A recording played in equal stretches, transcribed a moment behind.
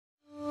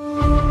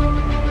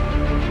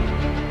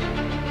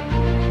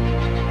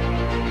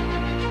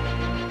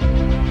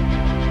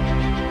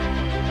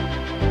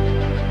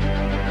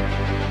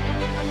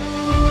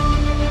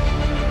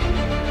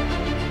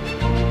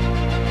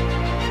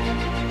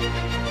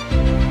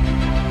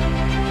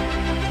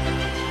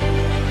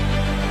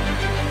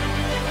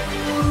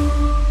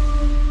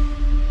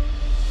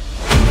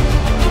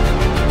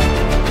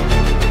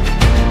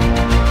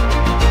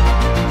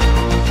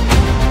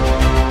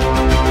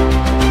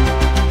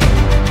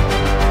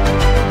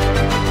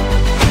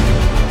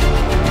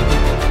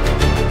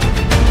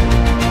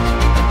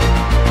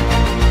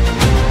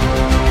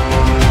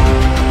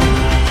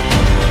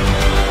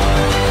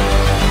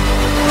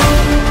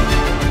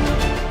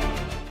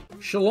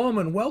Shalom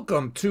and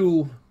welcome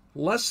to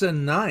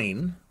Lesson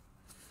 9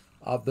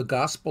 of the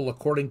Gospel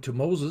according to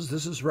Moses.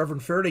 This is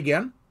Reverend Faird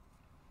again,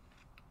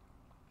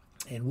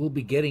 and we'll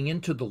be getting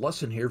into the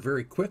lesson here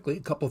very quickly.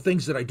 A couple of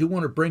things that I do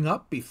want to bring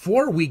up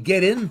before we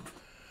get into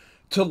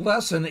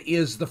lesson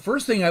is the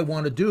first thing I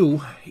want to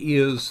do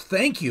is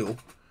thank you,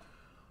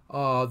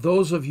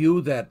 those of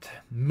you that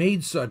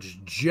made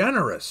such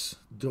generous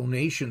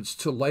donations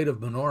to Light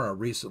of Menorah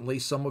recently.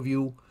 Some of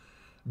you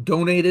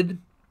donated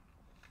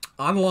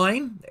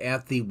online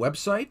at the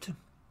website,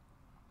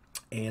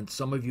 and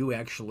some of you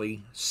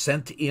actually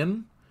sent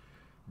in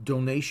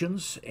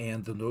donations,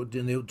 and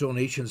the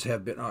donations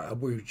have been,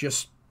 we're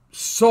just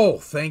so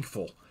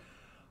thankful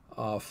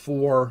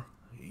for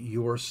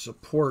your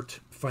support,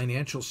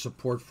 financial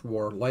support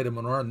for Light of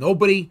Menorah.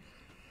 Nobody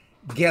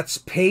gets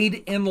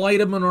paid in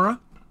Light of Menorah.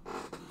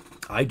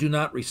 I do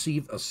not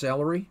receive a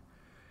salary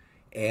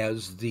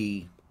as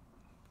the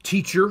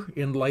teacher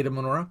in Light of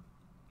Menorah.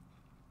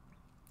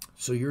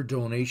 So your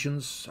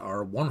donations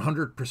are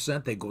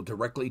 100%. They go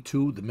directly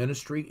to the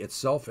ministry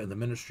itself and the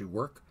ministry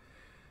work.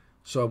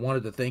 So I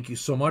wanted to thank you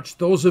so much.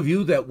 Those of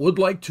you that would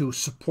like to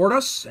support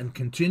us and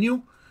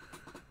continue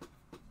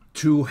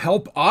to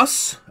help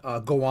us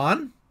go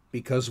on,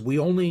 because we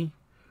only,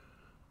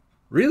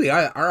 really,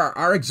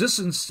 our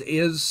existence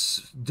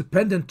is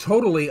dependent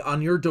totally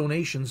on your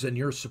donations and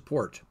your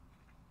support.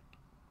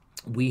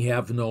 We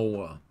have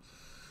no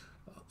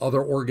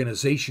other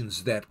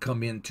organizations that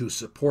come in to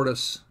support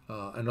us,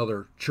 and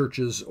other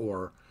churches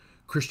or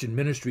Christian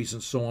ministries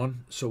and so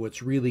on. So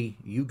it's really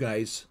you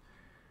guys,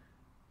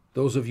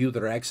 those of you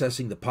that are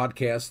accessing the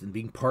podcast and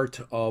being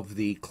part of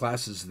the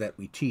classes that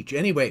we teach.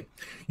 Anyway,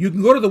 you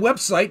can go to the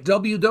website,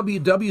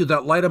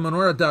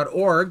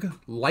 www.lightofmenorah.org.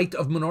 Light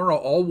of Menorah,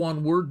 all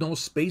one word, no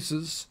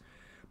spaces.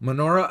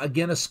 Menorah,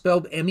 again, is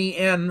spelled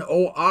M-E-N-O-R-A-H.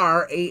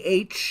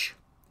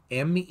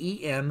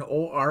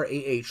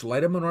 M-E-N-O-R-A-H,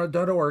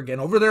 lightofmenorah.org.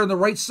 And over there on the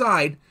right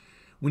side,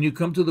 when you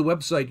come to the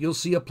website, you'll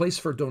see a place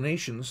for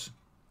donations.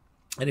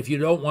 And if you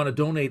don't want to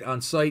donate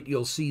on site,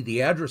 you'll see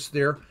the address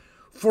there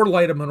for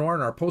Light of Menorah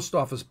in our post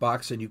office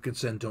box, and you can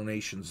send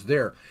donations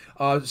there.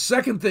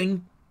 Second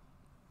thing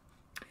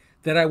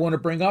that I want to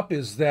bring up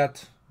is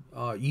that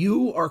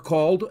you are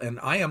called, and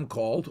I am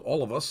called,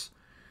 all of us,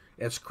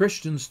 as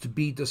Christians, to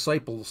be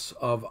disciples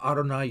of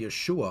Adonai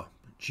Yeshua,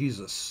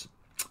 Jesus.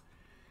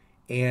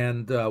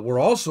 And we're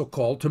also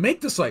called to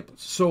make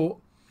disciples. So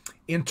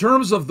in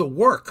terms of the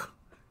work,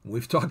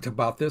 we've talked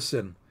about this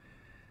in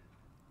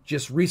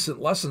just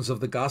recent lessons of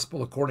the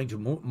Gospel according to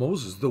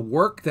Moses, the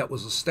work that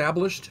was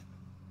established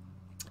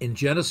in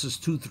Genesis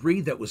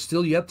 2:3 that was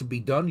still yet to be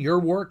done, your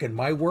work and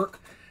my work,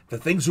 the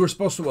things we're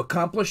supposed to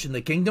accomplish in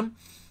the kingdom.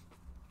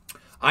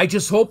 I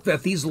just hope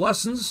that these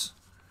lessons,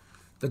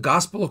 the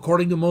Gospel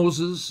according to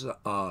Moses,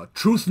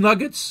 truth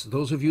nuggets,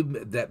 those of you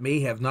that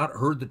may have not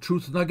heard the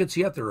truth nuggets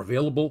yet, they're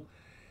available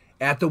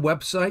at the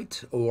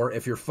website, or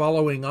if you're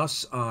following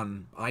us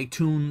on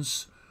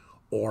iTunes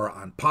or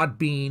on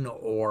Podbean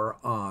or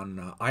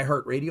on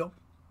iHeartRadio.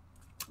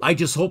 I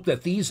just hope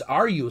that these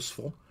are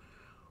useful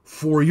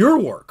for your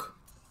work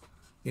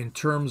in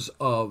terms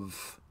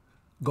of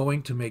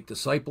going to make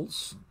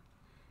disciples,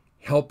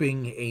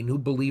 helping a new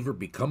believer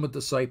become a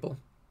disciple.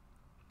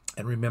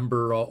 And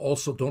remember,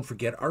 also don't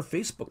forget our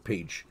Facebook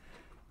page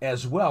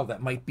as well.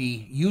 That might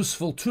be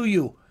useful to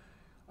you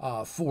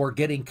for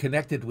getting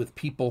connected with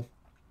people,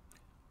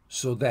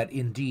 so that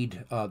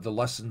indeed the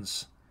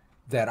lessons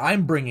that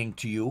I'm bringing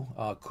to you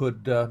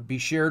could be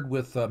shared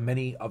with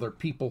many other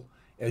people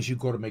as you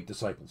go to make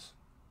disciples.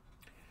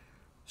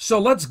 So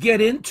let's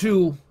get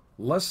into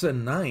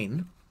Lesson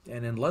 9.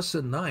 And in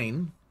Lesson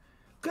 9,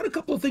 I've got a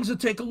couple of things to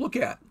take a look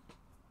at.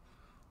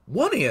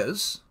 One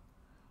is,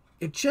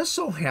 it just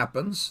so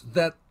happens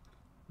that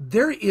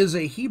there is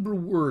a Hebrew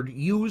word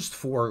used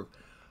for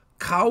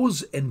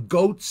cows and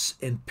goats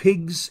and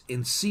pigs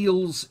and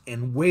seals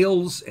and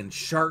whales and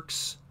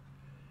sharks.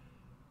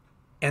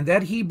 And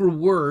that Hebrew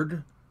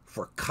word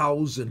for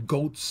cows and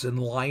goats and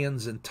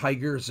lions and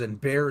tigers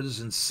and bears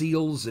and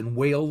seals and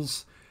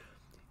whales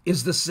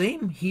is the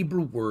same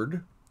Hebrew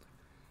word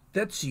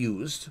that's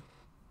used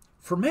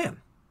for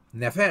man,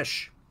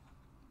 nephesh.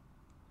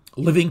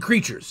 Living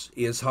creatures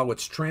is how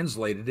it's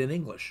translated in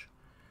English.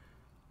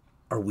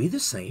 Are we the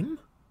same?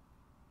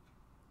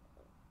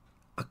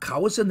 A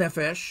cow is a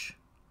nephesh,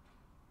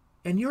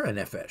 and you're a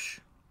nephesh.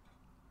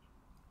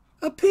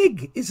 A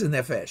pig is a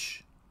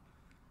nephesh,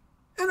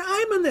 and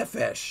I'm a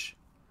nephesh.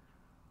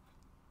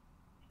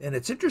 And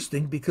it's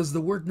interesting because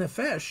the word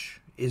nephesh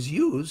is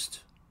used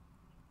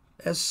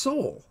as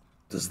soul.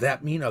 Does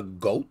that mean a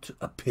goat,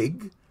 a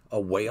pig, a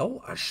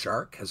whale, a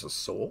shark has a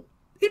soul?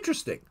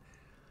 Interesting.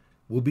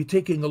 We'll be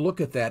taking a look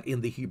at that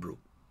in the Hebrew.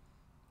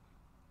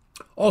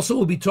 Also,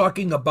 we'll be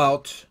talking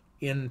about,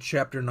 in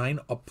chapter 9,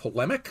 a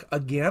polemic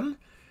again,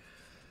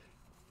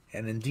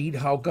 and indeed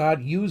how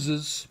God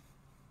uses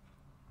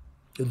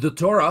the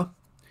Torah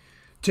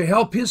to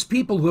help his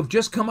people who have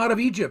just come out of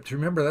Egypt.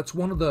 Remember, that's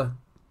one of the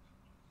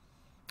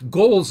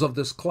goals of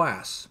this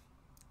class,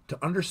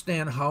 to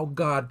understand how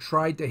God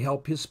tried to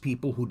help his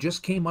people who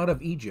just came out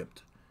of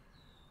Egypt,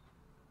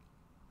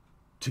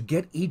 to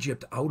get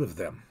Egypt out of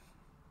them,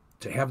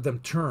 to have them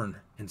turn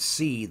and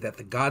see that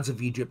the gods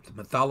of Egypt, the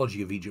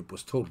mythology of Egypt,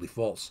 was totally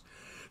false.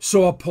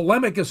 So a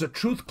polemic is a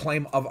truth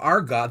claim of our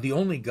God, the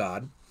only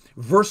God,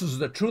 versus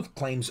the truth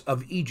claims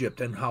of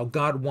Egypt and how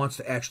God wants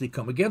to actually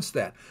come against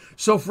that.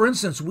 So, for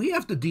instance, we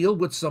have to deal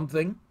with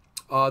something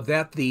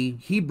that the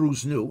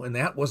Hebrews knew, and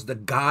that was the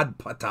god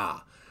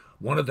Ptah,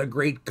 one of the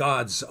great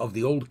gods of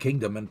the Old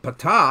Kingdom. And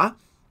Ptah,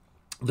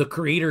 the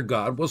creator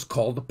god, was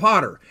called the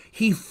potter.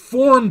 He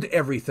formed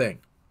everything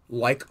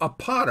like a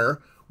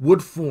potter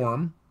would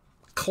form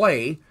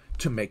clay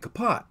to make a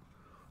pot.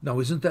 Now,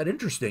 isn't that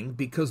interesting?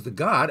 Because the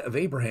God of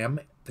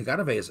Abraham, the God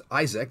of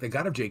Isaac, the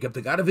God of Jacob,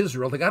 the God of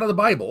Israel, the God of the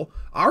Bible,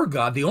 our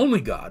God, the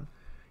only God,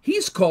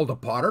 he's called a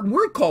potter and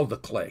we're called the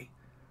clay.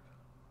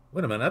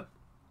 Wait a minute.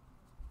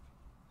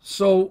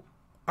 So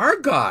our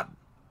God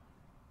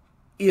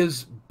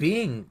is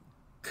being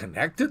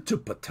connected to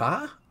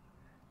Ptah?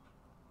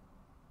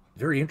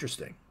 Very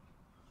interesting.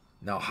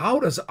 Now, how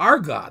does our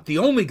God, the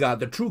only God,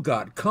 the true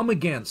God, come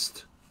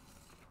against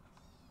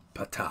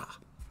Ptah?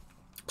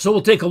 So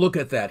we'll take a look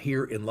at that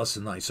here in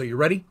Lesson 9. So you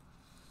ready?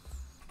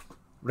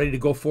 Ready to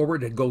go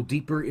forward and go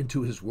deeper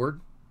into his word?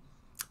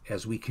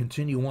 As we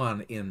continue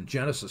on in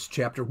Genesis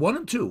chapter 1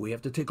 and 2, we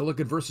have to take a look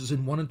at verses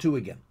in 1 and 2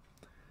 again.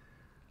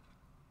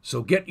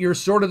 So get your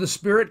sword of the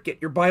Spirit,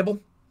 get your Bible,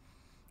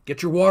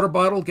 get your water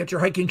bottle, get your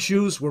hiking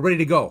shoes. We're ready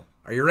to go.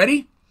 Are you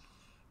ready?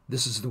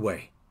 This is the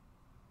way.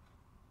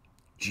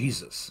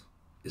 Jesus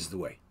is the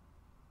way.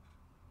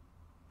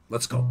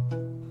 Let's go.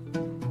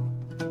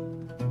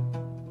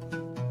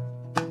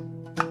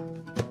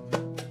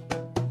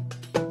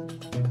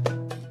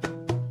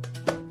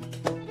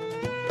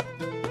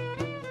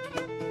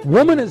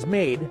 Woman is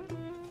made,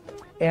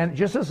 and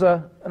just as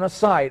an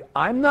aside,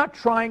 I'm not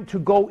trying to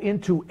go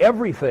into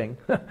everything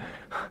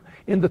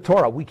in the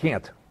Torah. We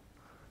can't.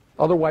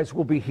 Otherwise,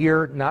 we'll be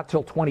here not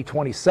till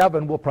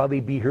 2027. We'll probably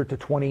be here to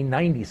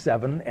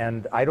 2097,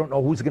 and I don't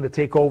know who's going to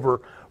take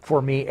over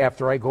for me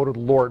after I go to the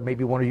Lord.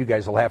 Maybe one of you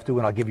guys will have to,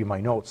 and I'll give you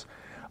my notes.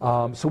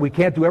 So we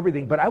can't do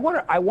everything, but I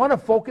want to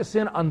focus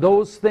in on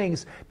those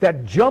things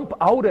that jump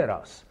out at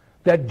us,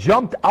 that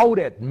jumped out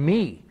at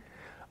me,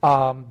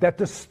 that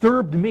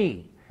disturbed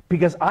me,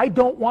 because I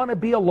don't want to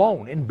be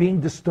alone in being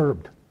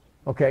disturbed.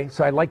 Okay,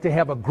 so I'd like to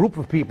have a group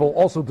of people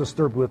also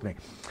disturbed with me.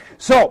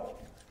 So,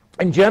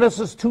 in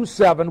Genesis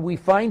 2:7, we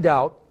find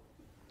out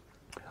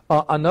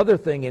another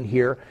thing in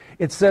here.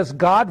 It says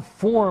God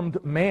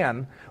formed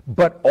man,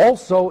 but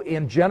also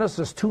in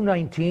Genesis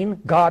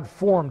 2:19, God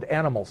formed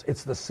animals.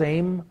 It's the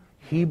same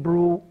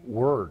Hebrew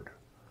word.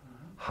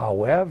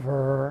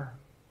 However,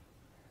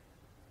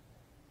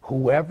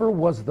 whoever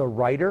was the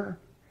writer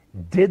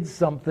did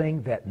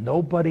something that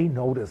nobody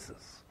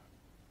notices.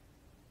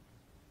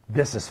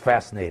 This is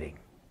fascinating.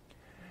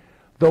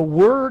 The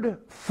word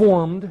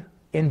formed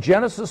in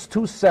Genesis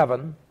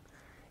 2:7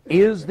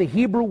 is the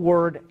Hebrew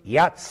word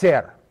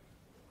yatzer.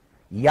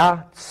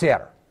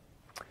 Yatzer.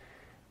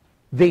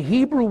 The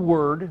Hebrew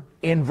word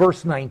in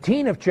verse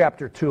 19 of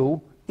chapter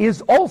 2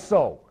 is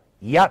also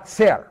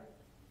yatzer.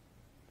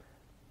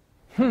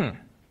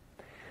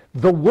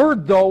 The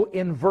word, though,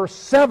 in verse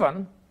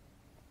 7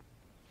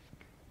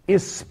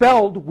 is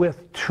spelled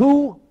with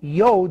 2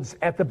 yods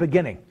at the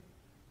beginning.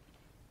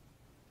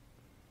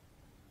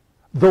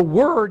 The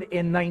word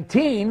in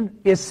 19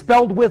 is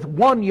spelled with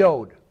 1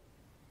 yod.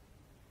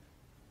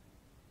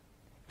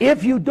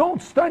 If you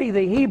don't study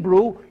the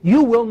Hebrew,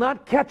 you will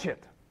not catch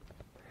it.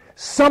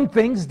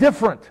 Something's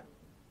different.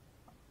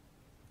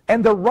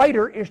 And the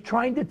writer is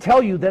trying to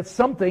tell you that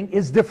something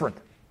is different.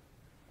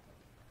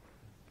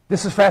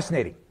 This is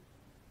fascinating.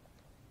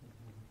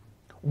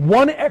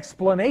 One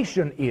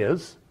explanation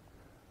is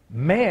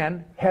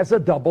man has a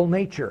double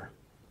nature.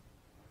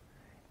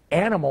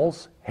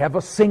 Animals have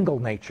a single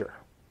nature.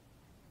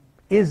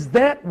 Is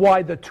that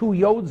why the 2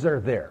 yods are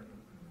there?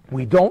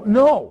 We don't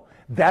know.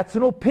 That's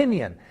an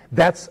opinion.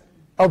 That's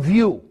a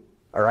view.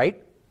 All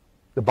right?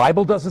 The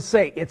Bible doesn't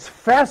say. It's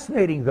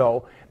fascinating,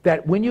 though,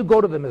 that when you go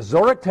to the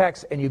Masoretic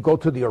text and you go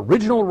to the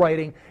original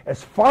writing,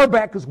 as far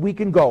back as we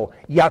can go,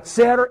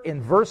 Yatzer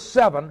in verse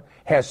 7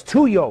 has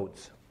 2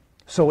 yods.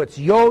 So it's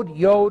yod,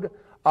 yod,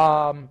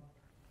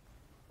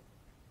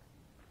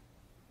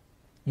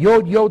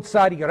 yod,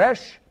 sadi,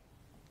 resh.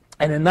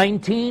 And in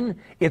 19,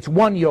 it's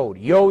 1 yod.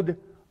 Yod,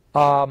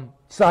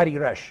 sadi,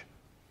 resh.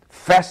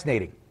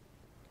 Fascinating.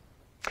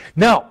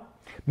 Now,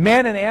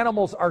 man and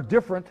animals are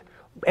different,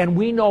 and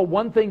we know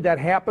one thing that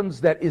happens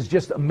that is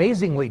just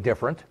amazingly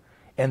different,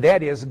 and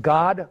that is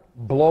God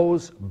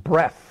blows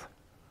breath,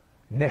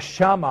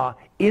 neshama,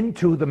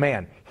 into the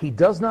man. He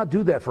does not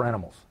do that for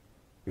animals.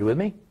 You with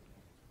me?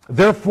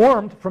 They're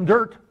formed from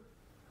dirt.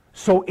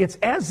 So it's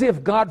as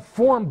if God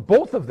formed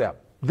both of them,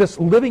 this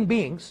living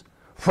beings,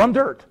 from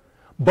dirt.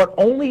 But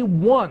only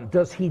one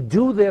does he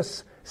do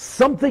this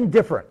something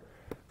different,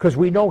 because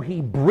we know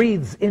he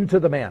breathes into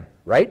the man,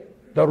 right?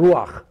 The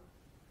ruach.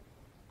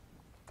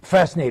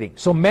 Fascinating.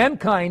 So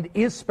mankind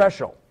is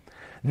special.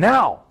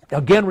 Now,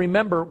 Again,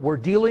 remember, we're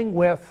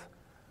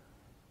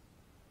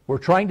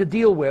trying to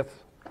deal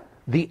with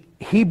the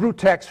Hebrew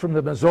text from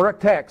the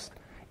Masoretic text.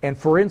 And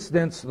for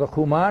instance, the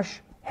Chumash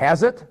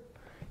has it.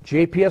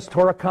 JPS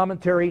Torah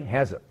Commentary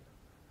has it.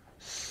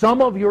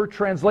 Some of your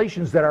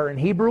translations that are in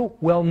Hebrew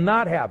will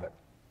not have it.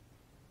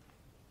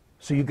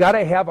 So you've got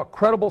to have a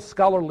credible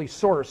scholarly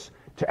source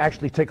to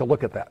actually take a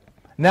look at that.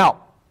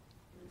 Now,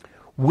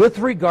 with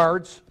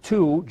regards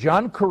to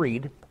John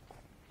Careed,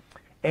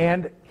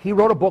 and he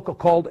wrote a book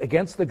called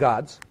Against the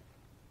Gods,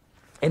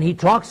 and he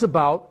talks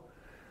about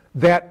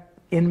that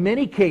in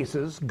many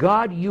cases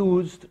God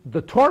used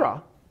the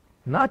Torah,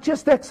 not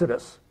just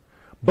Exodus,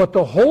 but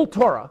the whole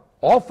Torah,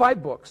 all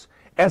 5 books,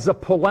 as a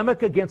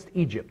polemic against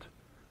Egypt.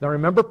 Now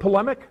remember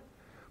polemic?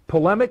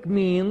 Polemic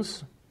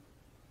means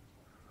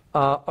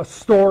a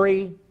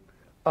story,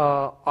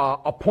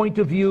 a point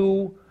of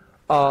view,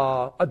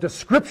 a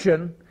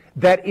description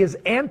that is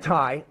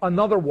anti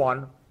another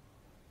one,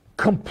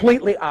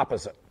 completely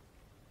opposite.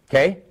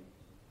 Okay?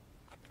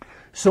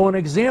 So an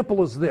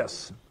example is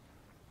this.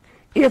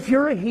 If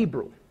you're a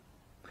Hebrew,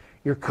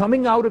 you're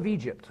coming out of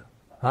Egypt,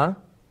 huh?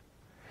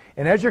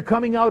 And as you're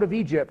coming out of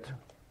Egypt,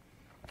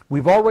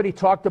 we've already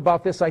talked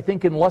about this, I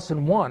think, in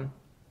lesson 1,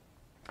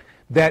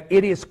 that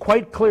it is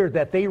quite clear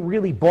that they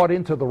really bought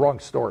into the wrong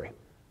story.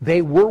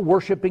 They were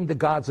worshiping the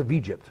gods of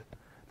Egypt.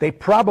 They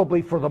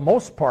probably, for the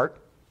most part,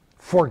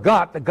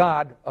 forgot the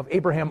God of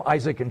Abraham,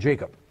 Isaac, and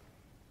Jacob.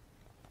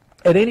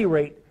 At any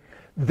rate,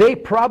 they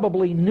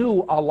probably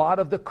knew a lot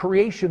of the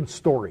creation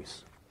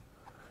stories.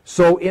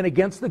 So in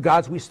Against the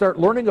Gods, we start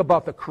learning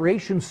about the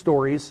creation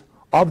stories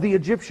of the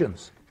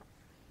Egyptians.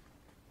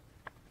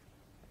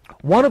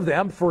 One of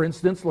them, for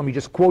instance, let me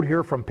just quote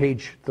here from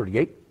page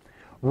 38.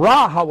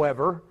 Ra,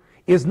 however,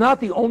 is not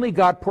the only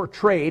god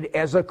portrayed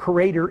as a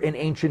creator in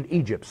ancient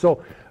Egypt.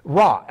 So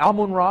Ra,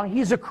 Amun-Ra,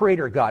 he's a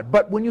creator god.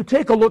 But when you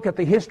take a look at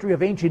the history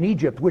of ancient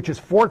Egypt, which is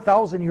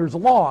 4,000 years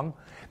long,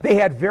 they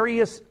had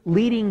various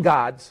leading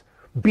gods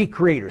be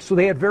creators. So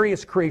they had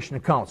various creation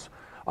accounts.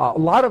 A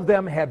lot of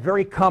them had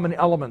very common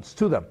elements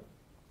to them.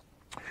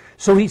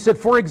 So he said,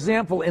 for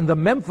example, in the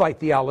Memphite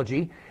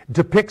theology,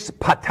 depicts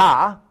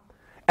Ptah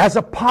as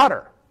a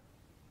potter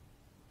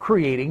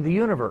creating the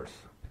universe.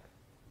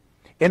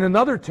 In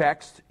another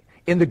text,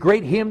 in the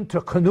great hymn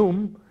to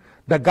Khnum,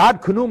 the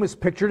god Khnum is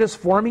pictured as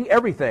forming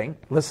everything.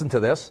 Listen to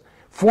this.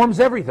 Forms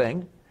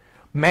everything.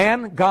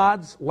 Man,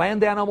 gods,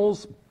 land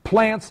animals,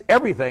 plants,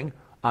 everything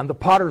on the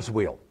potter's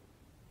wheel.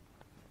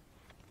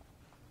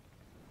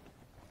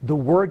 The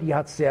word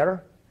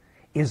Yatzer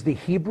is the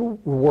Hebrew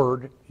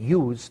word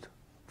used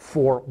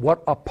for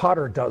what a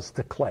potter does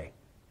to clay.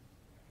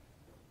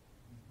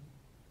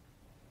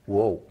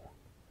 Whoa.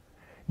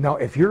 Now,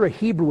 if you're a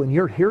Hebrew and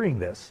you're hearing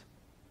this,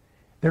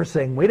 they're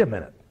saying, wait a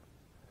minute.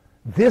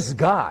 This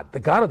God, the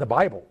God of the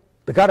Bible,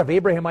 the God of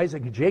Abraham,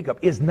 Isaac, and Jacob,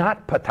 is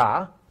not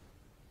Ptah.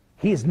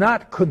 He's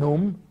not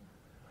Khnum.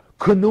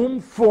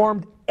 Khnum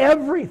formed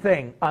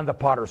everything on the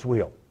potter's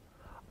wheel.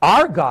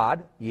 Our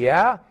God,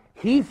 yeah,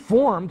 he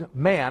formed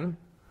man,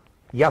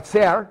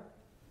 Yatzer,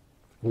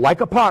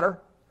 like a potter.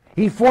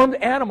 He formed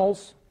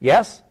animals,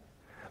 yes,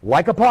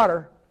 like a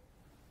potter.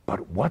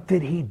 But what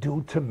did he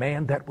do to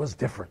man that was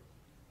different?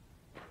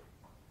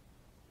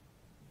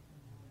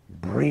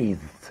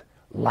 Breathed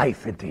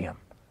life into him,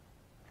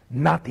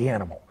 not the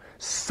animal.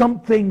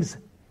 Something's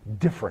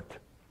different.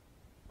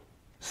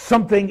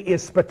 Something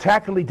is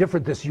spectacularly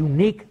different, this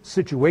unique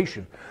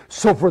situation.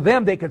 So for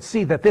them, they could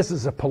see that this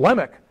is a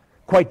polemic,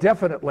 quite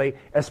definitely,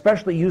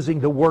 especially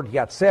using the word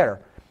Yatzer.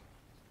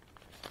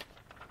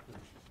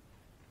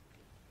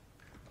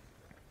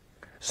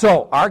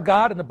 So our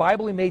God in the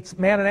Bible, he made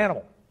man and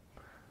animal.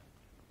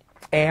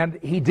 And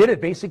he did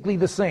it basically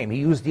the same. He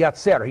used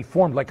Yatzer. He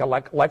formed like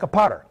a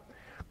potter.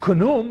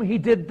 Khnum, he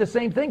did the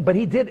same thing, but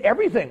he did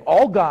everything.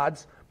 All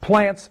gods,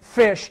 plants,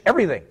 fish,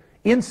 everything.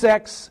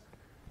 Insects,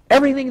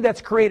 everything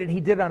that's created, he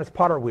did on his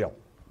potter wheel.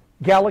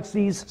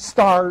 Galaxies,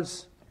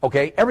 stars,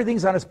 okay,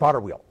 everything's on his potter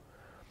wheel.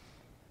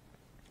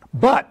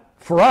 But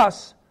for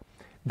us,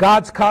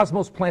 God's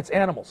cosmos, plants,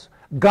 animals.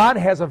 God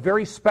has a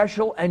very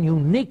special and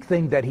unique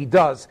thing that he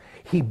does.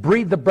 He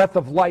breathed the breath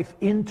of life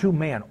into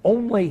man,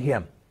 only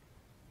him.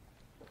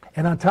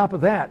 And on top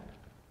of that,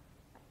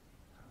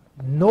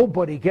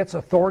 nobody gets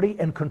authority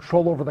and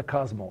control over the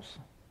cosmos.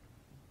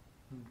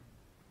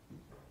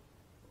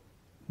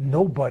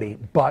 Nobody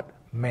but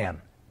man.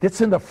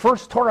 That's in the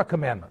first Torah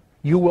commandment.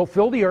 You will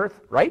fill the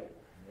earth, right?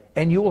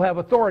 And you will have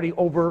authority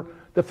over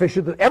the fish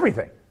of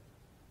everything.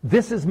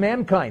 This is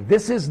mankind.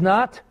 This is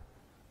not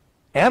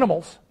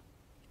animals.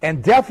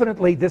 And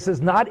definitely this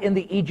is not in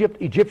the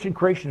Egyptian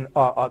creation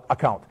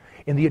account.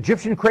 In the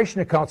Egyptian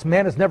creation accounts,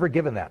 man is never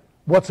given that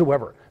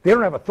whatsoever. They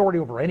don't have authority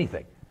over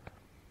anything.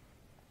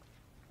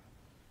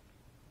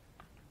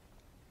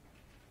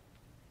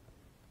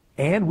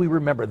 And we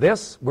remember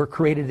this, we're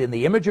created in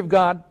the image of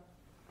God.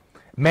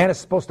 Man is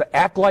supposed to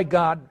act like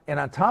God. And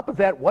on top of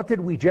that, what did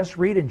we just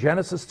read in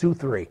Genesis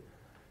 2:3?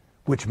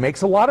 Which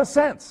makes a lot of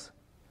sense.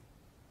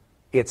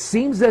 It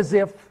seems as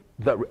if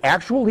the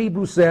actual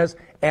Hebrew says,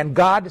 and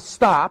God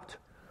stopped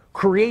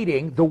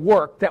creating the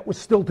work that was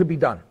still to be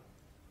done.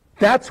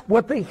 That's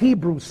what the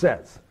Hebrew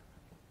says.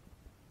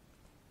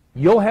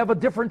 You'll have a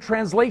different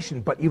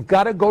translation, but you've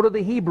got to go to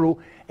the Hebrew,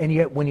 and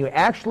yet when you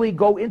actually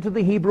go into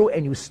the Hebrew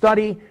and you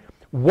study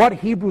what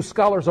Hebrew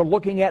scholars are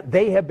looking at,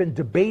 they have been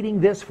debating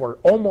this for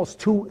almost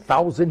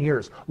 2,000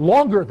 years,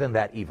 longer than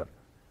that even.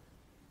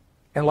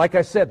 And like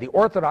I said, the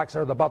Orthodox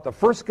are about the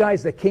first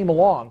guys that came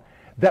along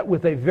that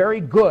with a very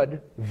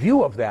good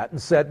view of that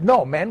and said,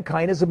 no,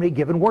 mankind is a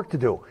given work to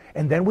do.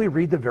 And then we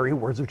read the very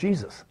words of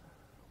Jesus.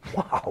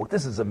 Wow,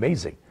 this is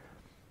amazing.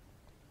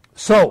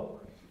 So,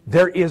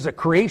 there is a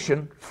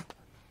creation.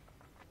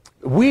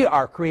 We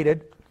are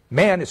created,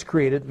 man is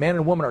created, man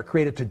and woman are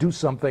created to do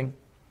something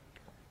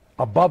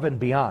above and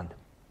beyond.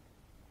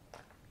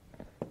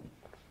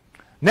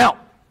 Now,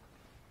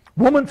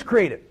 woman's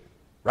created,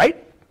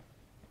 right?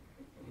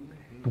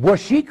 Was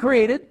she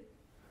created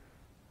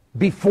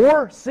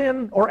before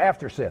sin or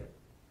after sin?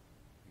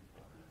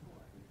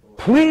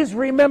 Please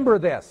remember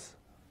this,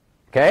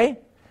 okay?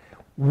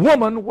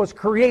 Woman was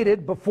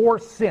created before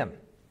sin,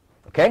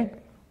 okay?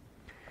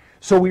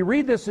 So we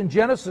read this in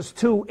Genesis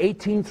 2,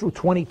 18 through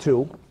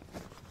 22.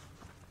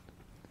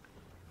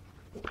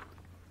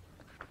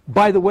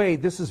 By the way,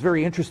 this is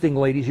very interesting,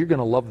 ladies. You're going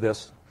to love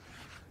this.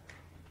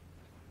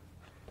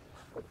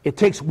 It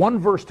takes one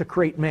verse to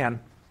create man,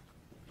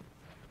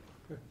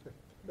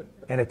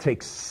 and it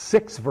takes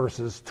 6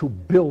 verses to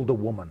build a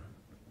woman.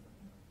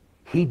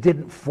 He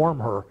didn't form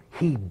her,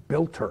 he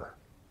built her.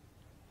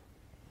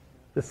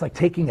 It's like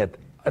taking an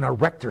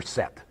erector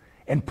set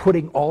and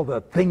putting all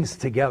the things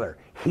together.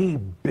 He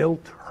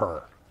built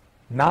her,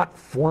 not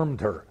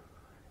formed her.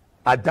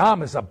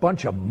 Adam is a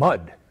bunch of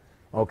mud,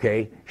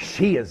 okay?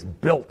 She is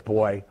built,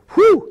 boy.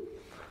 Whew!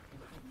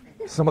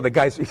 Some of the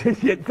guys,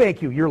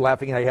 thank you, you're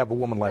laughing and I have a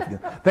woman laughing.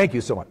 Thank you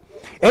so much.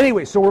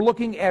 Anyway, so we're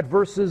looking at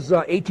verses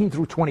 18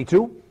 through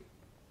 22.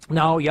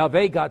 Now,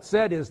 Yahweh, God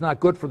said, it is not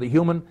good for the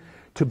human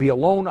to be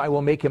alone. I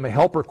will make him a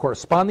helper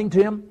corresponding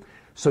to him.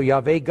 So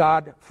Yahweh,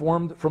 God,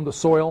 formed from the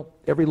soil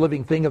every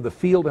living thing of the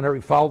field and every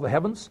fowl of the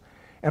heavens,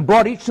 and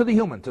brought each to the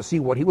human to see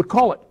what he would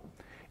call it.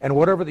 And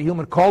whatever the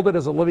human called it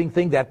as a living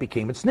thing, that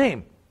became its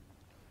name,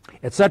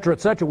 etc.,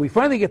 etc. We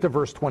finally get to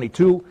verse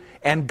 22,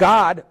 and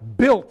God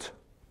built,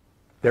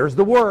 there's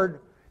the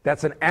word,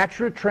 that's an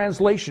accurate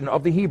translation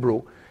of the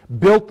Hebrew,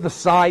 built the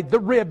side, the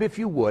rib, if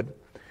you would,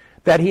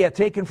 that he had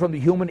taken from the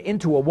human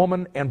into a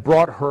woman and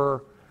brought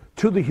her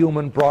to the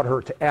human, brought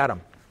her to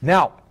Adam.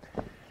 Now,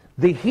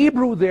 the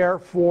Hebrew there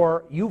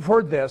for, you've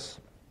heard this,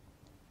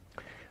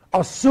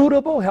 a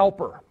suitable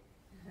helper.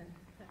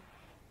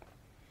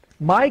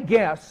 My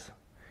guess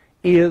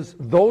is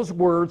those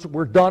words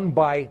were done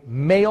by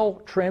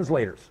male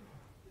translators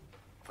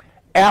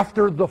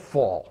after the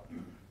fall.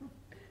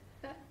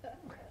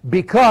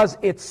 Because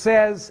it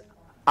says,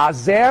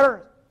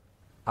 Azer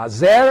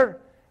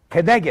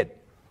Keneged.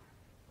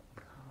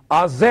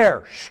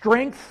 Azer,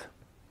 strength,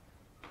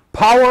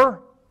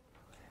 power,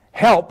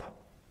 help,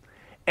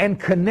 and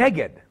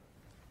Keneged,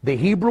 the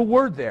Hebrew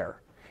word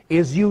there,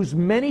 is used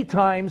many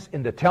times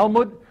in the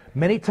Talmud,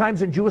 many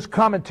times in Jewish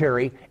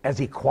commentary as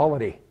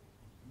equality.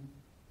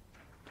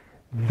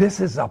 This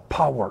is a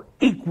power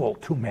equal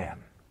to man.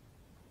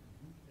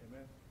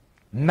 Amen.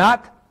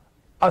 Not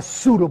a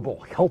suitable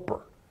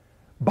helper.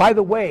 By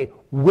the way,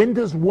 when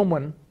does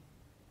woman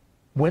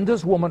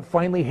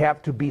finally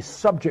have to be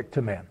subject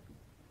to man?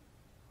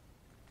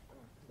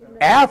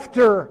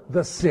 After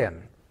the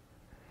sin.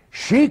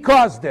 She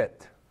caused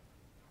it.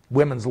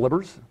 Women's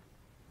livers.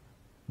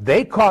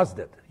 They caused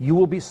it. You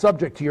will be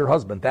subject to your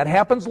husband. That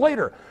happens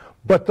later.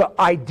 But the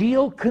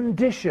ideal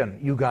condition,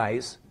 you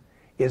guys,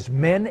 is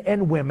men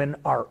and women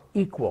are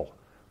equal.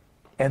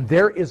 And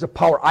there is a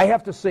power. I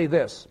have to say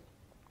this,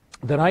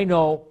 that I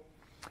know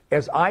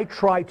as I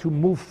try to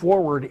move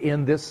forward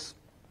in this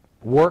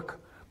work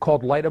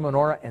called Light a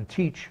Menorah and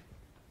teach,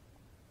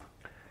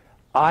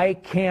 I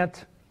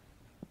can't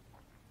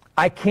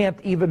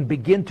even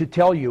begin to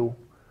tell you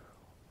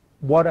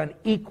what an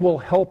equal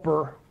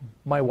helper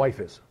my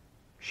wife is.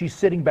 She's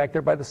sitting back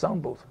there by the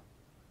sound booth.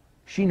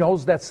 She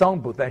knows that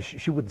sound booth.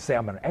 She wouldn't say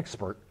I'm an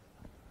expert,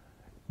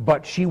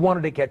 but she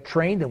wanted to get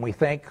trained, and we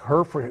thank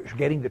her for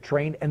getting the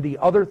train and the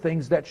other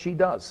things that she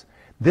does.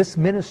 This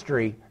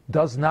ministry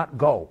does not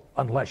go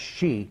unless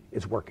she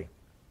is working,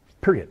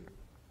 period.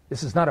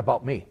 This is not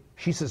about me.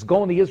 She says,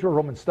 go in the Israel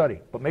room and study,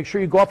 but make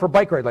sure you go out for a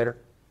bike ride later.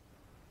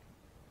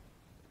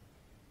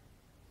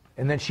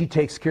 And then she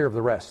takes care of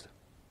the rest.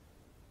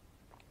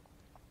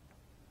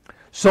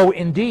 So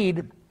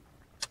indeed,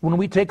 when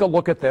we take a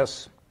look at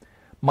this,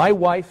 my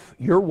wife,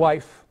 your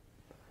wife,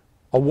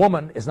 a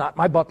woman is not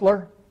my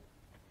butler,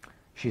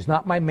 she's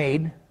not my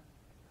maid,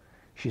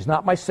 she's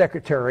not my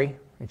secretary,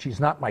 and she's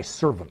not my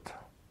servant.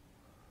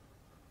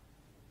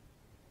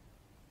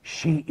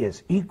 She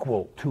is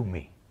equal to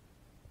me.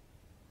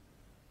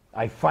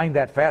 I find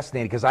that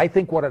fascinating because I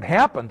think what had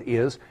happened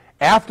is,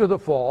 after the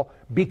fall,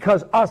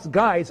 because us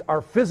guys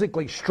are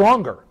physically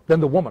stronger than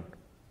the woman,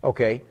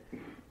 okay,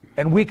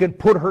 and we can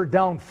put her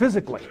down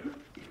physically,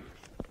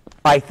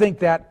 I think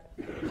that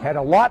had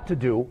a lot to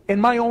do,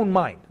 in my own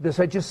mind,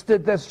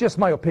 that's just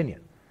my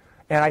opinion.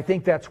 And I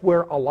think that's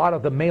where a lot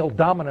of the male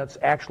dominance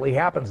actually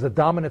happens. The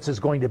dominance is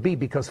going to be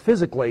because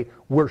physically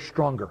we're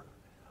stronger.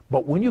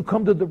 But when you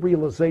come to the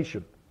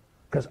realization,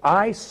 because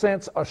I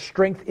sense a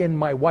strength in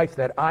my wife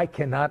that I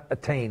cannot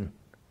attain.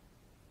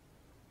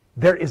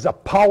 There is a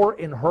power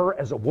in her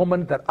as a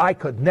woman that I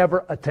could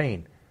never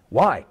attain.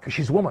 Why? Because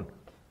she's a woman.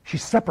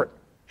 She's separate.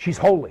 She's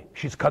holy.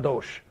 She's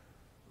kadosh.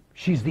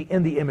 She's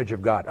in the image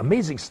of God.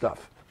 Amazing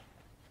stuff.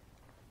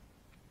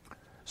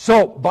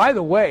 So, by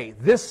the way,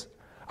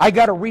 I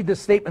got to read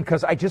this statement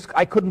because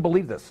I couldn't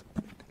believe this.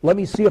 Let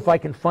me see if I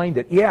can find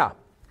it. Yeah.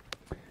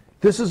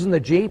 This is in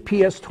the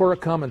JPS Torah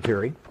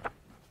commentary.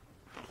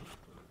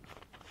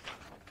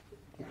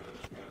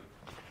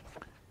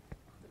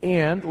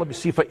 And let me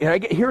see if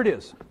here it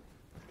is.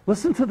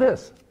 Listen to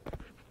this.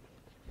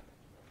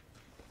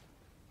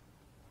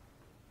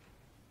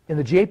 In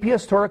the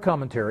JPS Torah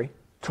commentary,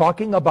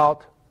 talking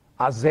about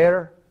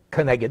Azer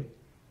Keneged,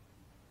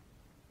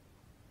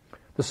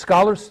 the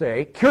scholars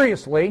say,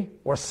 curiously,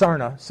 or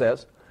Sarna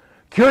says,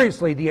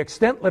 curiously, the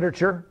extant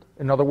literature,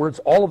 in other words,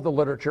 all of the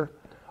literature,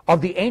 of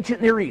the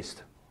ancient Near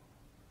East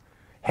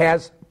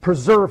has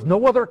preserved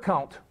no other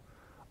account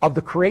of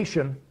the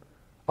creation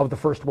of the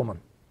first woman.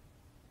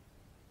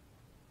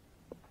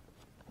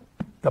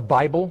 The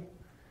Bible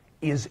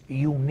is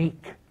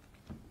unique.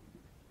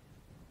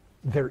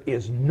 There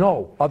is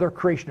no other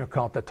creation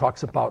account that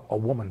talks about a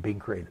woman being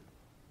created.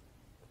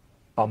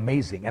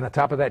 Amazing. And on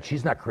top of that,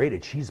 she's not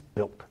created, she's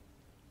built.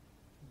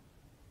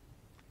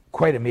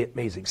 Quite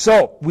amazing.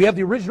 So, we have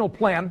the original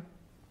plan.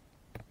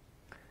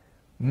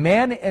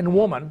 Man and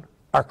woman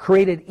are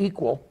created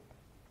equal.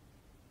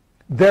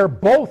 They're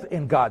both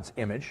in God's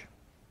image.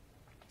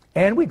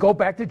 And we go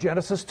back to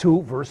Genesis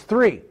 2, verse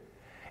 3.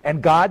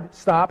 And God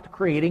stopped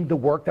creating the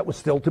work that was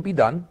still to be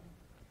done.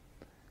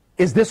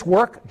 Is this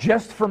work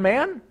just for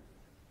man?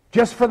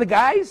 Just for the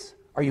guys?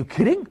 Are you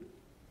kidding?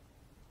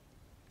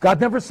 God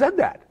never said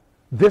that.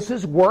 This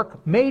is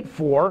work made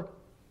for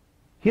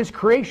His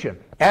creation,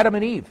 Adam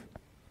and Eve.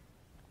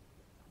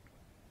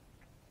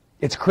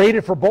 It's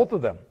created for both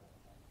of them.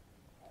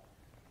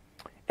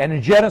 And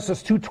in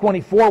Genesis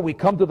 2:24, we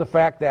come to the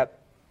fact that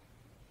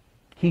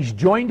he's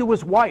joined to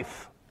his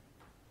wife.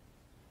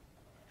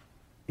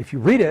 If you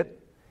read it,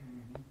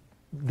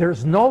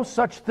 there's no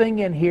such thing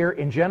in here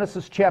in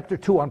Genesis chapter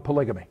 2 on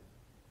polygamy.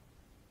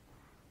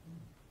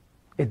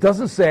 It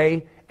doesn't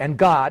say, and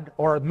God,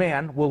 or a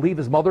man, will leave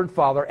his mother and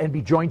father and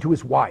be joined to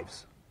his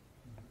wives.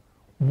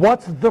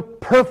 What's the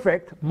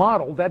perfect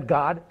model that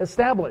God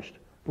established?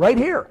 Right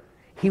here.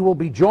 He will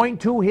be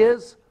joined to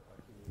his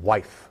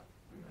wife.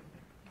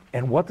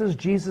 And what does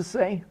Jesus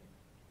say?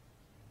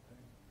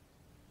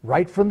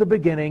 Right from the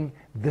beginning,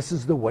 this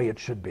is the way it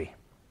should be.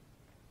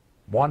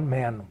 One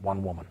man,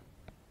 one woman.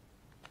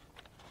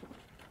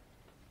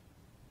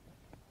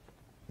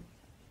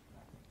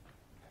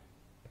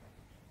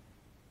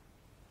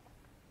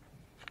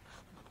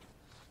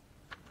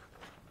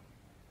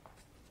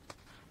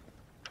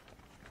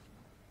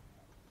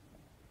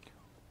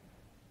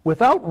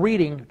 Without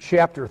reading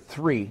chapter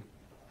 3,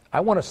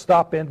 I want to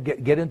stop and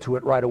get into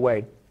it right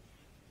away.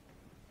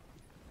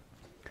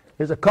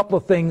 There's a couple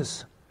of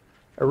things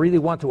I really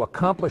want to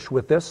accomplish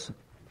with this.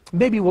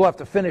 Maybe we'll have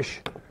to finish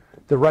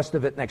the rest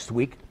of it next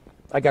week.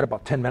 I got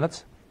about 10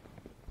 minutes.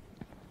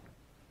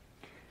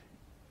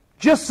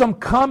 Just some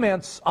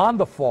comments on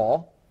the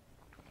fall.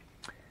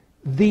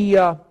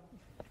 The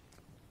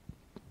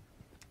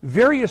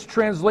various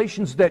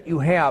translations that you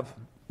have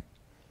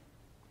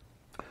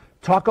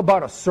talk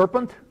about a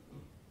serpent,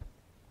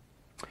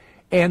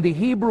 and the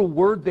Hebrew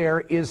word there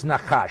is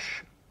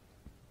nakash.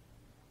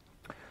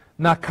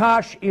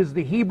 Nakash is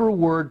the Hebrew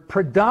word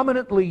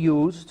predominantly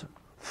used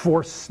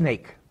for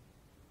snake.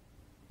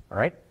 All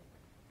right?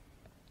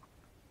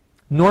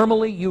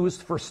 Normally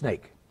used for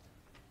snake.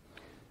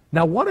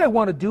 Now, what I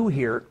want to do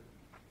here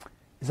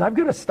is I'm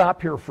going to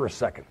stop here for a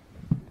second.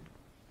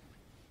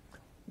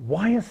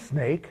 Why a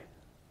snake?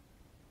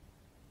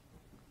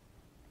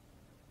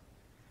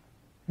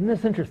 Isn't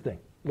this interesting?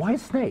 Why a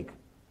snake?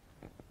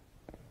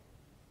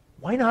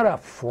 Why not a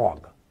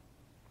frog?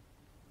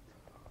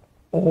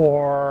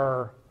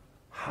 Or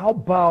how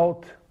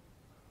about,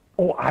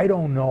 oh, I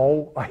don't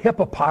know, a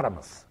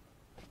hippopotamus?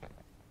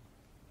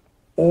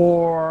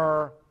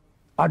 Or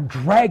a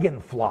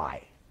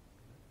dragonfly?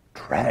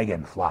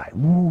 Dragonfly,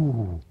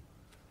 ooh.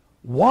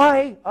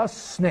 Why a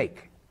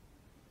snake?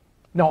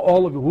 Now,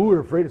 all of you who are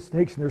afraid of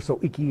snakes and they're so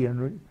icky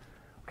and,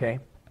 okay.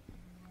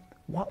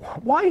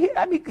 Why?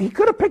 I mean, he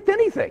could have picked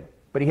anything,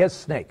 but he has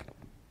snake.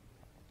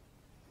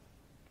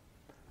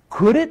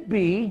 Could it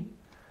be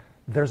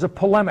there's a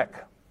polemic?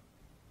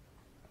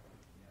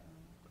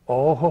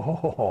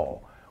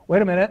 Oh,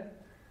 wait a minute.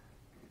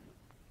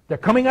 They're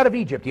coming out of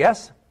Egypt,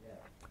 yes?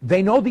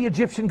 They know the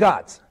Egyptian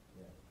gods.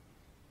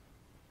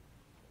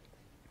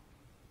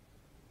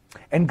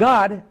 And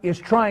God is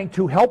trying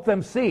to help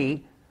them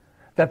see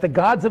that the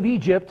gods of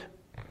Egypt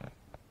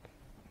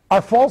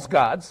are false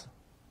gods.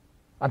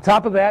 On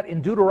top of that,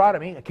 in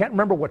Deuteronomy, I can't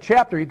remember what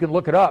chapter, you can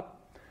look it up,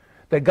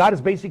 that God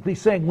is basically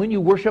saying, when you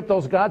worship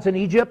those gods in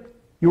Egypt,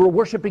 you were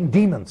worshiping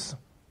demons.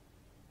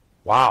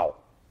 Wow.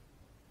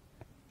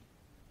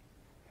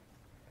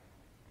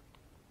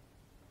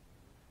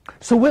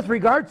 So with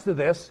regards to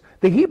this,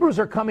 the Hebrews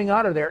are coming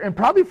out of there, and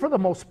probably for the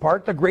most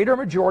part, the greater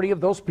majority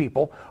of those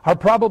people are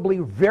probably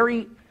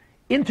very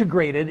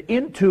integrated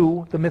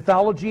into the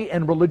mythology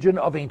and religion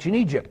of ancient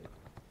Egypt.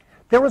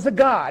 There was a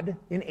god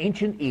in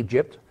ancient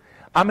Egypt.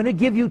 I'm going to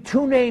give you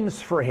two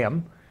names for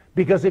him,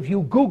 because if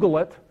you Google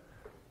it,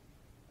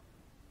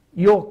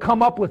 you'll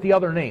come up with the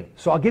other name.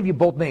 So I'll give you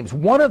both names.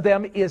 One of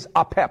them is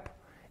Apep,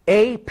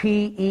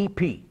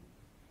 A-P-E-P.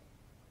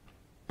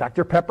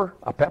 Dr. Pepper,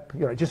 Apep.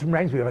 You know, it just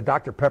reminds me of a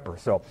Dr. Pepper.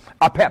 So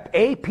Apep,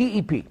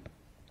 A-P-E-P.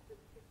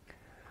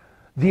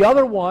 The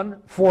other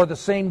one for the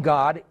same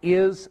god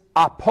is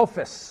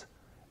Apophis,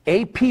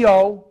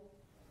 A-P-O-P-H-I-S.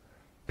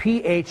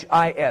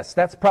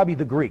 That's probably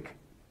the Greek.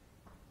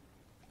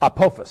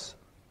 Apophis.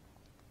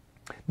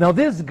 Now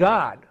this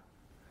god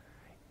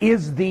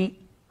is the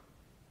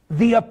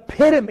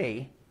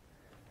epitome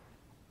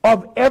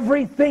of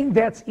everything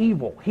that's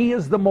evil. He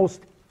is the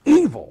most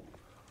evil,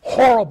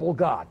 horrible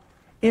god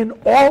in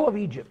all of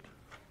Egypt.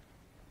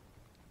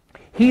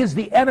 He is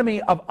the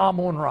enemy of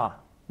Amun-Ra.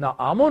 Now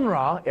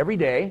Amun-Ra, every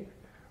day,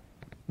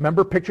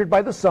 remember pictured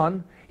by the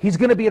sun, he's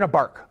going to be in a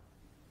bark,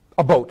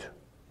 a boat.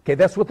 Okay,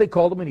 that's what they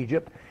called him in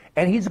Egypt.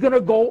 And he's going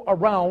to go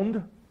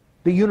around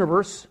the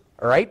universe,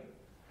 all right?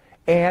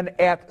 And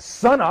at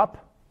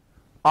sunup,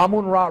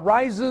 Amun-Ra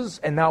rises,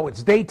 and now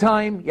it's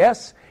daytime,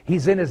 yes.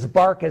 He's in his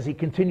bark as he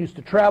continues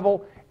to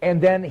travel, and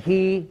then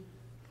he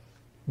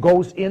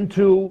goes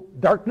into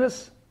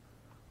darkness,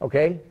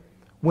 okay,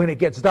 when it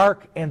gets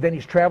dark, and then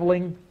he's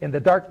traveling in the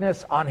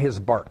darkness on his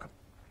bark.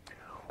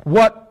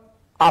 What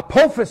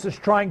Apophis is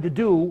trying to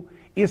do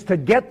is to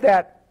get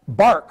that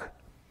bark.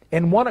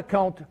 In one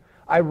account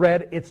I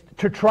read, it's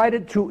to try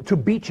to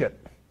beach it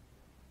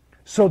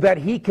so that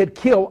he could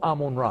kill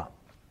Amun-Ra.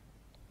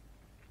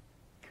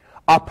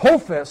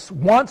 Apophis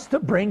wants to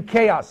bring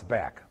chaos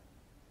back.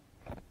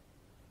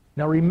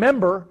 Now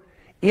remember,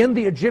 in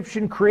the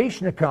Egyptian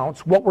creation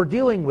accounts, what we're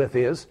dealing with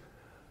is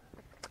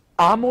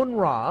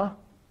Amun-Ra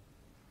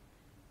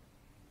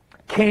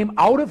came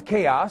out of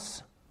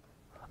chaos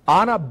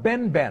on a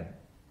ben-ben.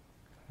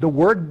 The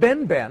word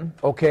ben-ben,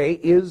 okay,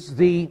 is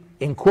the,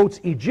 in quotes,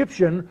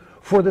 Egyptian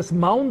for this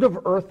mound of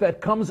earth that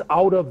comes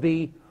out of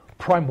the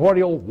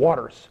primordial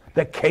waters,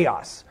 the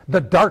chaos, the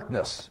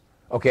darkness,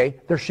 okay?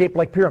 They're shaped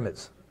like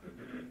pyramids.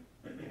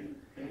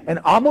 And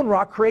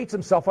Amun-Ra creates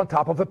himself on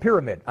top of a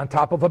pyramid, on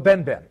top of a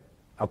ben-ben,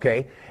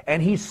 okay?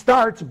 And he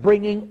starts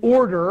bringing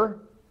order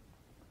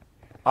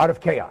out of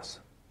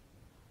chaos.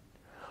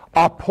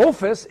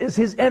 Apophis is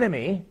his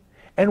enemy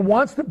and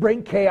wants to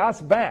bring chaos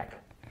back.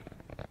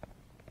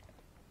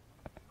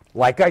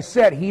 Like I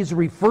said, he's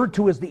referred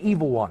to as the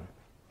evil one.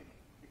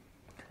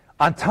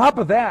 On top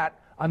of that,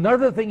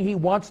 another thing he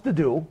wants to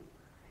do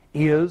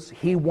is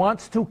he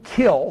wants to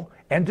kill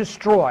and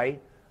destroy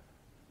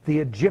the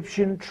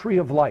Egyptian tree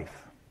of life.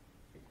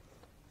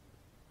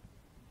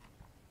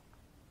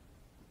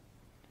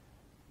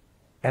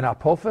 And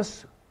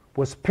Apophis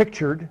was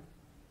pictured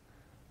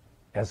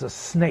as a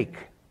snake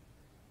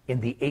in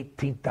the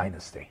 18th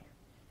dynasty.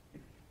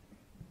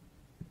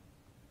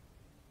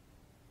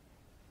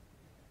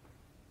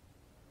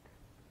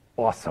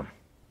 Awesome.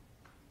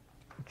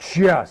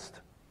 Just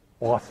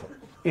awesome.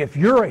 If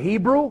you're a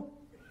Hebrew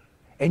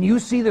and you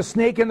see the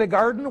snake in the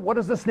garden, what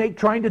is the snake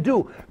trying to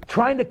do?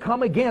 Trying to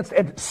come against,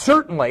 and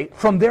certainly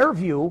from their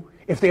view,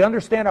 if they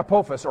understand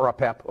Apophis or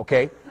Apep,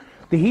 okay,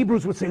 the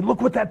Hebrews would say,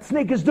 look what that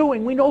snake is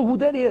doing. We know who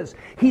that is.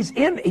 He's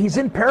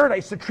in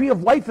paradise. The tree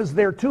of life is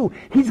there too.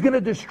 He's going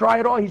to destroy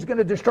it all. He's going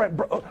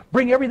to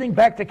bring everything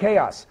back to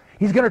chaos.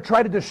 He's going to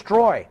try to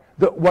destroy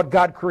what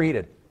God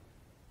created.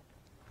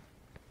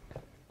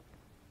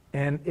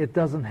 And it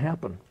doesn't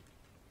happen.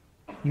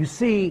 You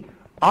see,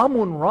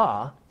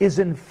 Amun-Ra is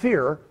in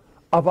fear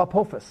of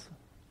Apophis.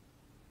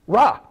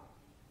 Ra.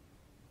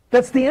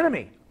 That's the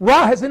enemy.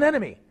 Ra has an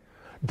enemy.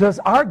 Does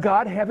our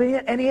God have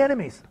any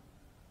enemies?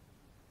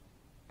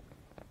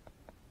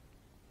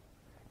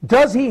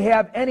 Does he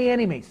have any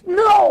enemies?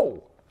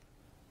 No!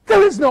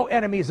 There is no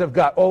enemies of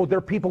God. Oh, there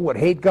are people who would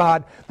hate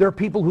God. There are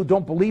people who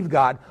don't believe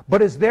God.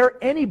 But is there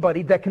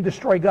anybody that can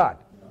destroy God?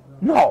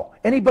 No.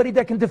 Anybody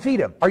that can defeat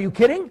him? Are you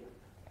kidding?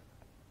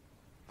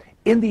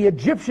 In the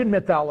Egyptian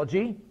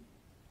mythology,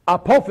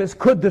 Apophis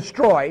could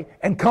destroy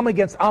and come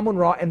against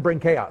Amun-Ra and bring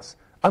chaos,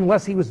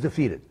 unless he was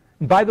defeated.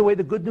 And by the way,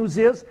 the good news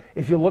is,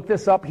 if you look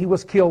this up, he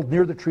was killed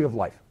near the tree of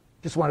life.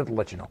 Just wanted to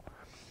let you know.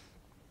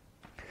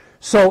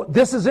 So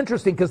this is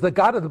interesting because the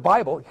God of the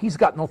Bible, he's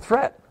got no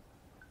threat.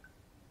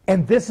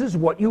 And this is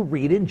what you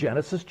read in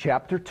Genesis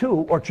chapter 2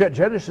 or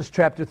Genesis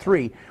chapter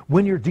 3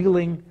 when you're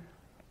dealing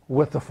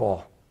with the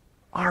fall.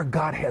 Our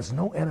God has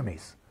no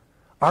enemies.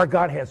 Our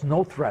God has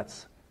no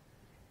threats.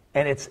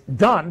 And it's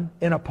done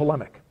in a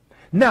polemic.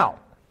 Now,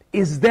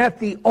 is that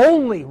the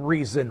only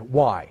reason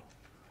why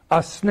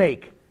a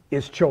snake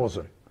is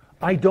chosen?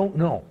 I don't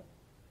know.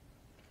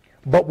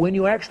 But when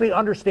you actually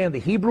understand the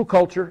Hebrew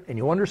culture and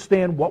you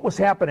understand what was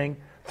happening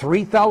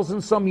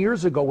 3,000 some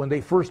years ago when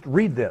they first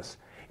read this,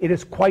 it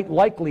is quite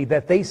likely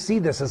that they see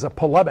this as a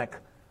polemic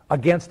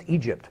against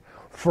Egypt.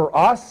 For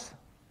us,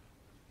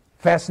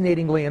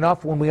 fascinatingly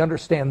enough, when we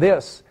understand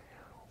this,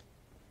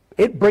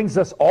 it brings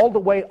us all the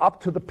way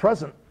up to the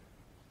present.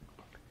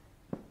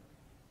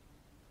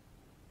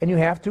 And you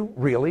have to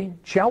really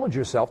challenge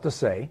yourself to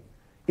say,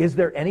 is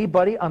there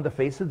anybody on the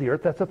face of the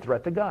earth that's a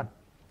threat to God?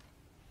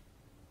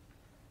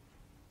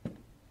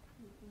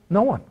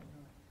 No one.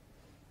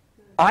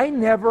 I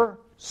never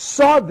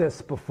saw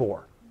this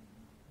before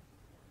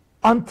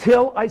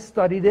until I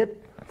studied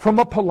it from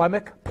a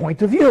polemic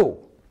point of view.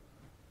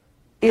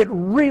 It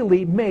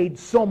really made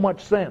so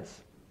much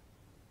sense.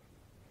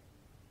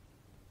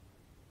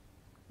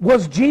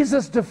 Was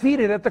Jesus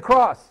defeated at the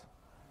cross?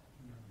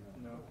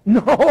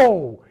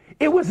 No.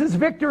 It was his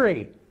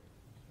victory.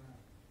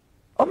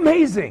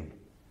 Amazing.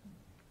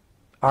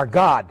 Our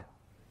God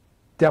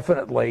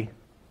definitely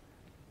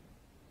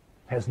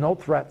has no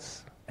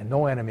threats and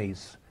no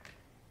enemies.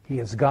 He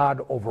is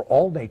God over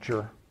all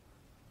nature,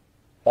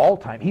 all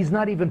time. He's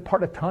not even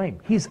part of time.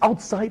 He's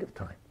outside of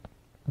time.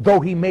 Though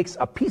he makes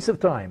a piece of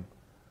time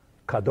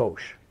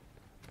kadosh.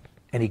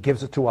 And he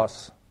gives it to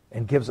us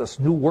and gives us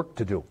new work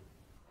to do.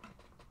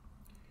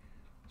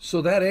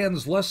 So that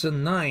ends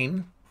lesson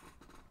 9.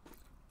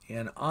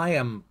 And I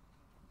am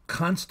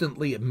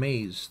constantly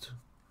amazed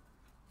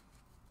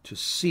to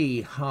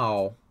see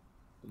how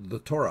the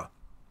Torah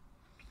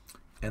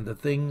and the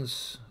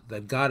things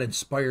that God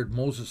inspired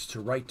Moses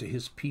to write to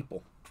his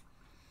people,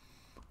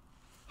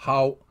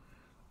 how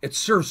it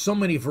serves so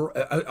many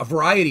a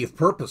variety of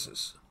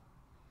purposes.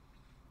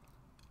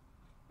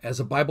 As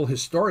a Bible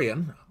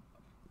historian,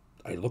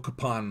 I look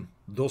upon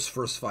those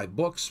first 5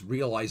 books,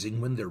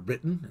 realizing when they're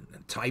written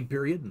and time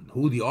period and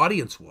who the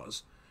audience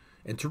was,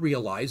 and to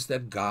realize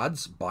that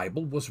God's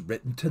Bible was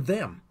written to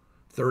them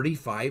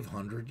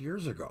 3,500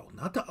 years ago,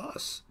 not to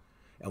us.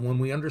 And when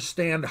we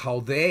understand how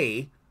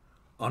they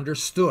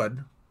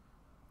understood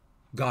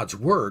God's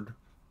Word,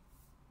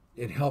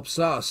 it helps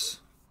us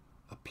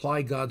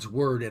apply God's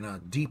Word in a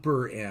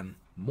deeper and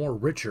more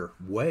richer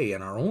way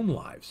in our own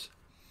lives.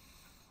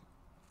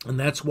 And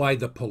that's why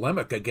the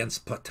polemic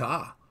against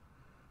Patah,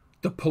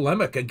 the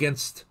polemic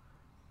against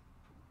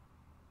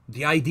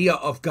the idea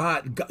of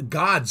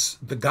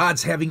the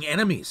gods having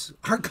enemies.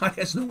 Our God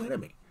has no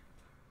enemy.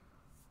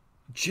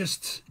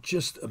 Just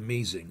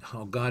amazing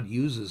how God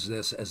uses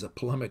this as a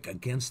polemic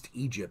against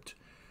Egypt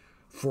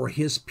for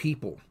his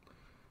people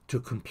to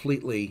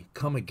completely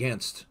come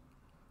against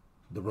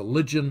the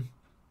religion,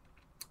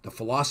 the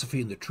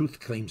philosophy, and the truth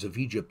claims of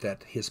Egypt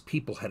that his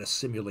people had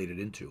assimilated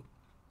into.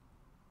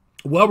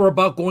 Well, we're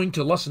about going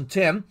to lesson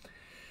 10.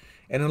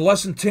 And in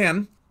lesson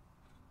 10,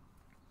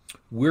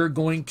 we're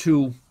going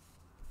to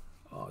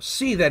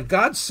see that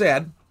God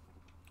said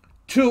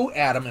to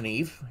Adam and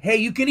Eve, hey,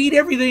 you can eat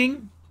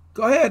everything.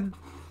 Go ahead.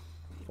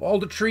 All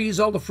the trees,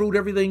 all the fruit,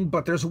 everything.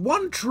 But there's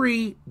one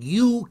tree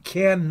you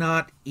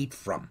cannot eat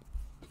from.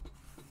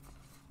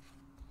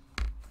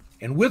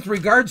 And with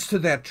regards to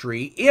that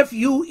tree, if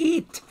you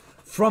eat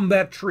from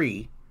that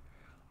tree,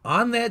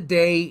 on that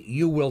day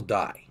you will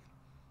die.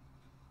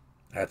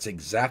 That's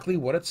exactly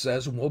what it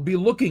says, and we'll be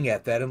looking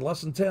at that in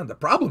lesson 10. The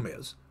problem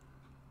is,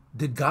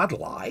 did God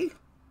lie?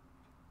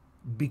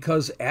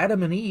 Because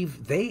Adam and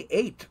Eve, they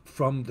ate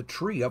from the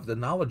tree of the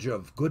knowledge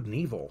of good and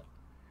evil,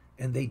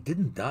 and they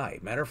didn't die.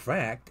 Matter of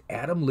fact,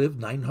 Adam lived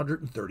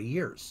 930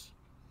 years.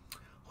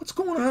 What's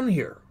going on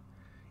here?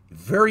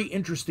 Very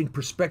interesting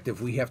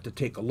perspective we have to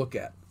take a look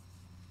at.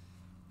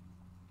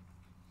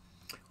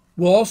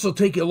 We'll also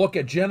take a look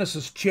at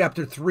Genesis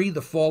chapter 3,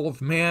 the fall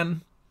of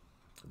man,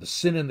 the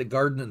sin in the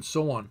garden, and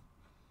so on.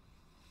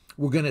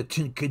 We're going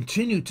to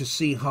continue to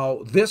see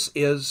how this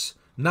is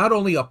not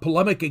only a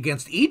polemic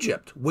against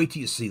Egypt, wait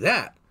till you see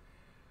that,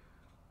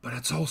 but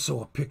it's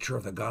also a picture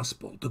of the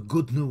gospel, the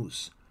good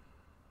news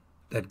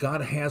that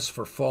God has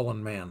for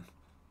fallen man.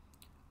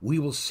 We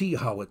will see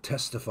how it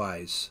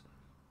testifies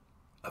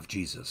of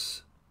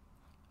Jesus.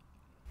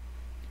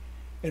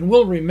 And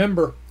we'll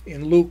remember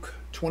in Luke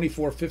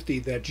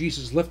 24:50 that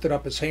Jesus lifted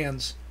up his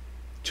hands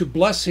to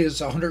bless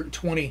his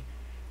 120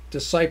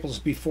 disciples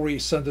before he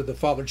ascended the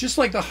Father, just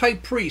like the high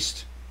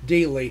priest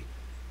daily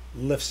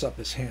lifts up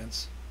his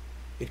hands.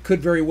 It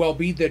could very well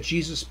be that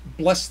Jesus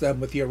blessed them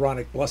with the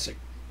Aaronic blessing.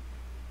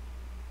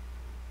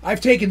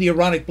 I've taken the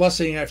Aaronic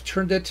blessing and I've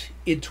turned it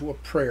into a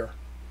prayer.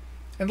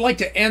 And I'd like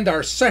to end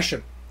our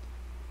session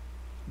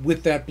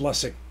with that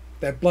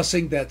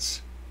blessing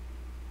that's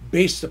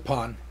based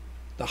upon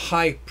the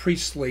high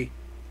priestly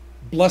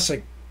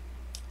blessing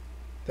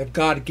that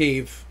God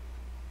gave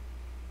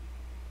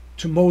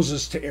to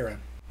Moses, to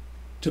Aaron,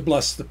 to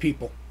bless the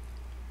people.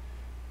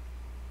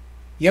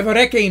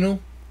 Yevarekenu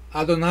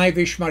Adonai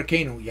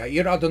vishmarkenu,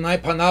 Yair Adonai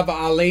panav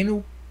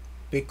aleinu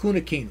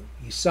vekunekenu,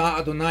 Yisa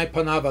Adonai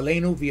panav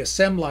aleinu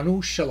v'yasem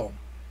lanu shalom,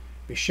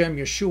 B'shem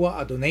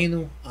Yeshua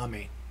Adonenu,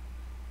 Amen.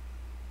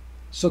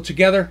 So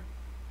together,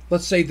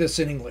 let's say this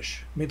in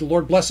English. May the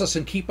Lord bless us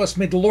and keep us.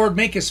 May the Lord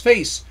make his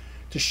face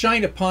to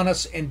shine upon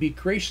us and be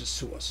gracious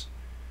to us.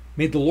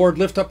 May the Lord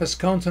lift up his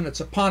countenance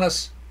upon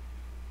us,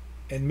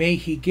 and may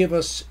he give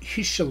us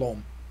his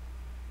shalom.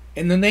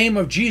 In the name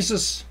of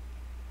Jesus,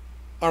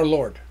 our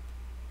Lord.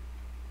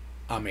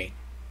 Amen.